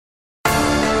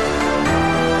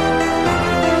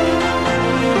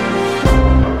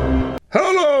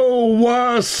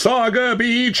Wasaga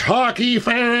Beach hockey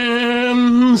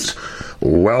fans!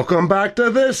 Welcome back to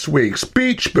this week's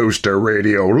Beach Booster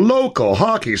Radio local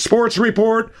hockey sports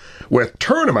report with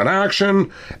tournament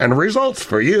action and results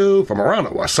for you from around the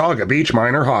Wasaga Beach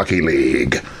Minor Hockey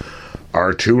League.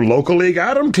 Our two local League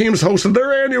Adam teams hosted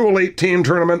their annual 8-team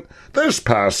tournament this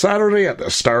past Saturday at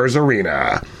the Stars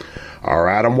Arena. Our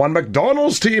Adam 1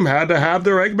 McDonald's team had to have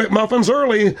their Egg McMuffins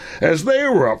early as they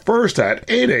were up first at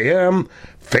 8 a.m.,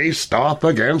 faced off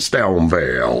against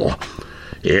Elmvale.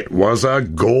 It was a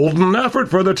golden effort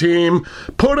for the team,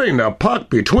 putting the puck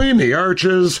between the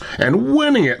arches and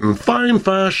winning it in fine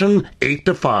fashion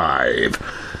 8-5.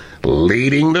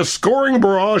 Leading the scoring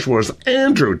barrage was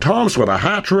Andrew Thompson with a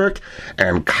hat-trick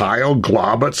and Kyle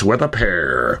Globitz with a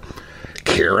pair.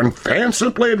 Kieran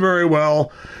Fanson played very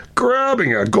well,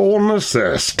 grabbing a goal and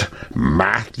assist.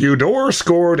 Matthew Dorr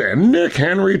scored and Nick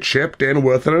Henry chipped in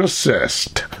with an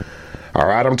assist. Our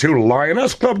Adam 2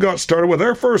 Lioness Club got started with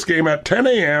their first game at 10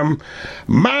 a.m.,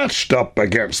 matched up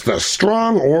against the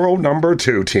strong Oro number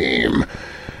 2 team.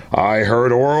 I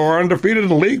heard Oro are undefeated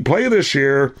in league play this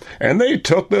year, and they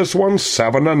took this one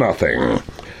 7-0.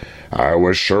 I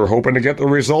was sure hoping to get the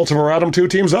results of our Adam 2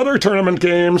 team's other tournament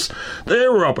games. They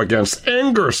were up against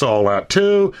Ingersoll at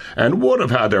 2 and would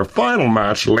have had their final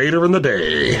match later in the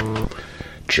day.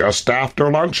 Just after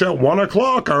lunch at 1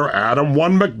 o'clock, our Adam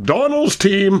 1 McDonald's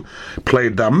team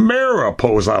played the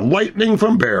Mariposa Lightning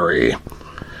from Barrie.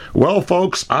 Well,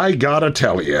 folks, I gotta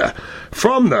tell you,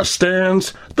 from the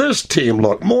stands, this team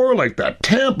looked more like the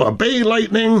Tampa Bay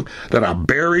Lightning than a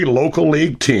Barrie local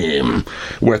league team,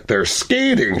 with their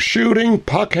skating, shooting,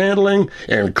 puck handling,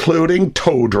 including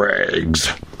toe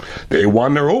drags. They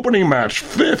won their opening match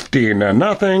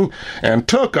 15-0 and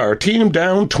took our team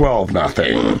down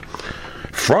 12-0.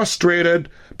 Frustrated,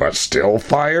 but still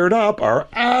fired up, our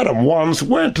Adam Ones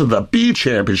went to the B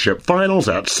Championship Finals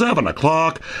at 7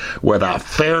 o'clock with a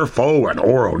fair foe in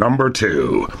Oro number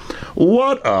 2.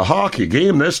 What a hockey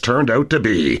game this turned out to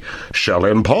be.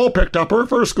 Shalyn Paul picked up her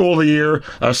first goal of the year,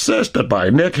 assisted by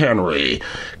Nick Henry.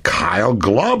 Kyle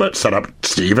Globitz set up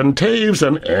Stephen Taves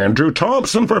and Andrew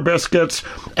Thompson for biscuits,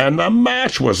 and the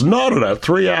match was knotted at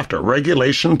 3 after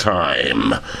regulation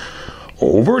time.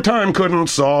 Overtime couldn't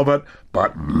solve it,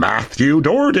 but Matthew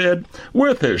Dorr did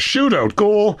with his shootout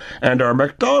goal, and our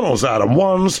McDonald's Adam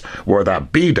Ones were the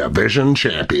B Division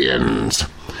champions.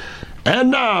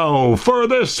 And now for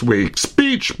this week's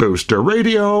Beach Booster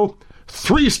Radio,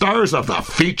 3 stars of the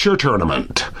feature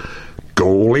tournament.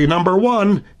 Goalie number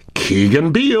 1,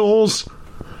 Keegan Beals.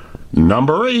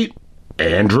 Number 8,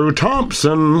 Andrew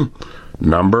Thompson.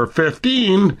 Number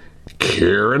 15,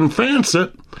 Kieran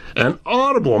Fanson. An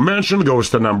audible mention goes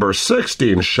to number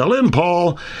 16, Shalyn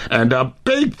Paul, and a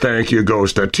big thank you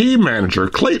goes to team manager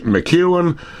Clayton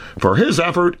McEwen for his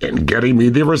effort in getting me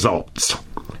the results.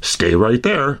 Stay right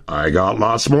there. I got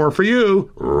lots more for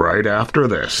you right after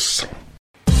this.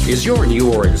 Is your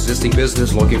new or existing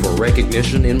business looking for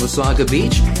recognition in Wasaga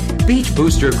Beach? Beach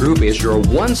Booster Group is your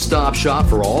one-stop shop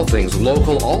for all things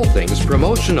local, all things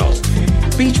promotional.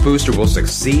 Beach Booster will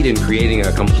succeed in creating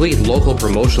a complete local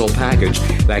promotional package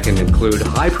that can include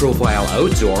high-profile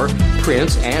outdoor,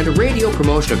 print, and radio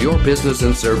promotion of your business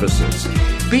and services.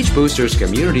 Beach Booster's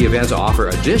community events offer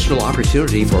additional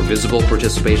opportunity for visible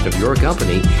participation of your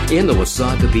company in the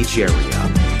Wasaga Beach area.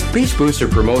 Beach Booster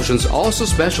Promotions also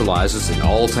specializes in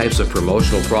all types of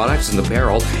promotional products and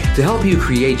apparel to help you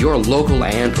create your local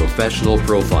and professional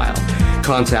profile.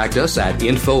 Contact us at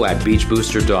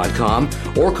info@beachbooster.com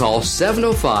or call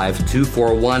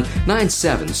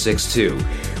 705-241-9762.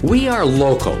 We are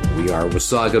local. We are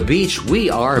Wasaga Beach. We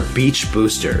are Beach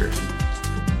Booster.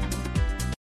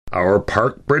 Our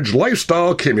Park Bridge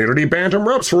Lifestyle Community Bantam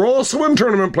Reps were also in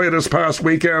tournament play this past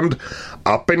weekend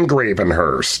up in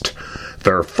Gravenhurst.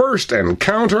 Their first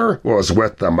encounter was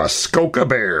with the Muskoka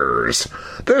Bears.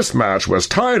 This match was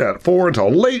tied at 4 until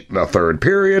late in the third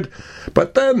period,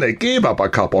 but then they gave up a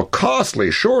couple costly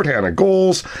shorthanded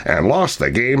goals and lost the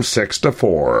game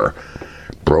 6-4.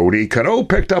 Brody Cano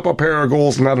picked up a pair of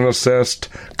goals and had an assist.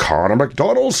 Connor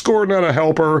McDonald scored and had a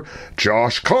helper.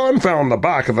 Josh Kahn found the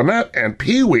back of the net, and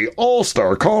Pee Wee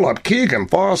All-Star call-up Keegan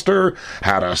Foster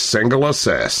had a single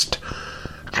assist.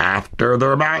 After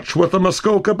their match with the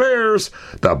Muskoka Bears,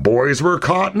 the boys were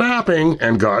caught napping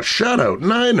and got shut out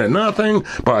 9-0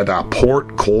 by the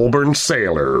Port Colborne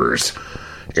Sailors.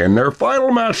 In their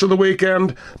final match of the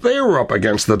weekend, they were up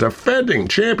against the defending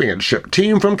championship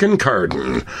team from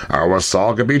Kincardine. Our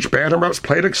Wasaga Beach Bantam Reps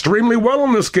played extremely well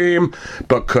in this game,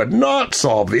 but could not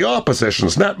solve the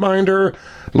opposition's netminder,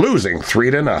 losing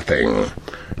 3-0.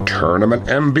 Tournament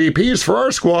MVPs for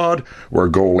our squad were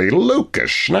goalie Lucas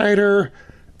Schneider,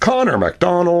 Connor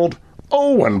McDonald,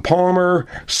 Owen Palmer,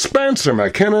 Spencer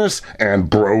McInnes, and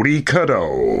Brody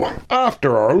Cadeau.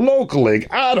 After our local league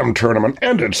Adam tournament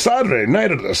ended Saturday night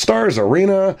at the Stars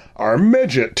Arena, our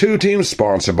Midget 2 team,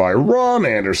 sponsored by Ron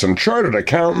Anderson Chartered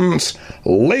Accountants,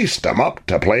 laced them up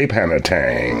to play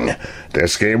Penetang.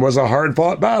 This game was a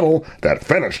hard-fought battle that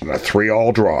finished in a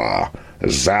 3-all draw.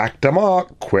 Zach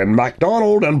DeMock, Quinn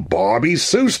MacDonald, and Bobby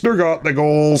Suster got the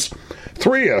goals.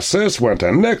 3 assists went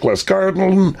to Nicholas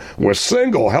Garland, with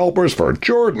single helpers for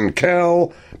Jordan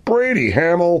Kell, Brady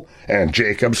Hamill, and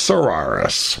Jacob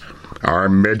Sararis. Our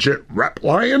Midget Rep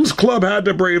Lions Club had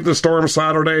to brave the storm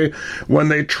Saturday when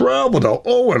they traveled to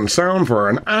Owen Sound for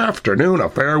an afternoon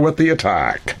affair with the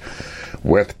Attack.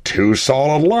 With 2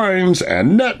 solid lines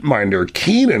and netminder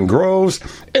Keenan Groves,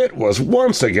 it was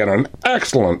once again an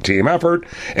excellent team effort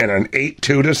and an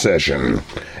 8-2 decision.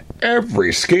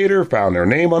 Every skater found their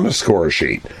name on the score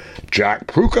sheet. Jack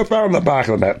Pruka found the back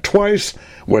of the net twice,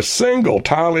 with single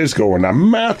tallies going to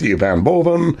Matthew Van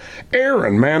Boven,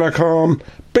 Aaron Manicom,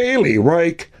 Bailey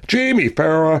Reich, Jamie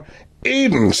Farah,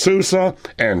 Aiden Sousa,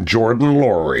 and Jordan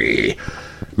Laurie.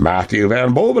 Matthew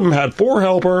Van Boven had 4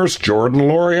 helpers, Jordan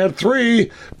Laurie had 3,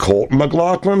 Colton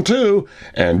McLaughlin 2,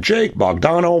 and Jake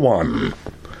Bogdano 1.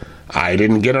 I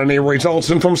didn't get any results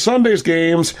in from Sunday's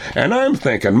games, and I'm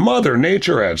thinking Mother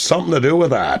Nature had something to do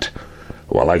with that.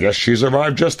 Well, I guess she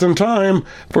survived just in time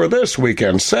for this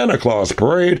weekend's Santa Claus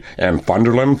Parade and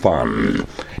Thunderland Fun.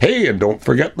 Hey, and don't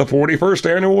forget the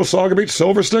 41st Annual Wasaga Beach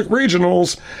Silver Stick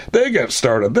Regionals. They get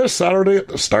started this Saturday at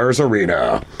the Stars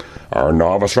Arena. Our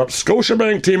novice rep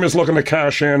Scotiabank team is looking to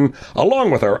cash in,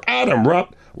 along with our Adam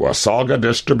rep Wasaga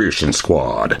Distribution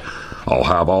Squad. I'll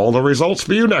have all the results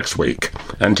for you next week.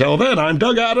 Until then, I'm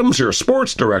Doug Adams, your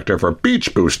sports director for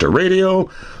Beach Booster Radio.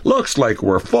 Looks like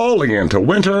we're falling into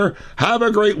winter. Have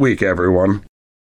a great week, everyone.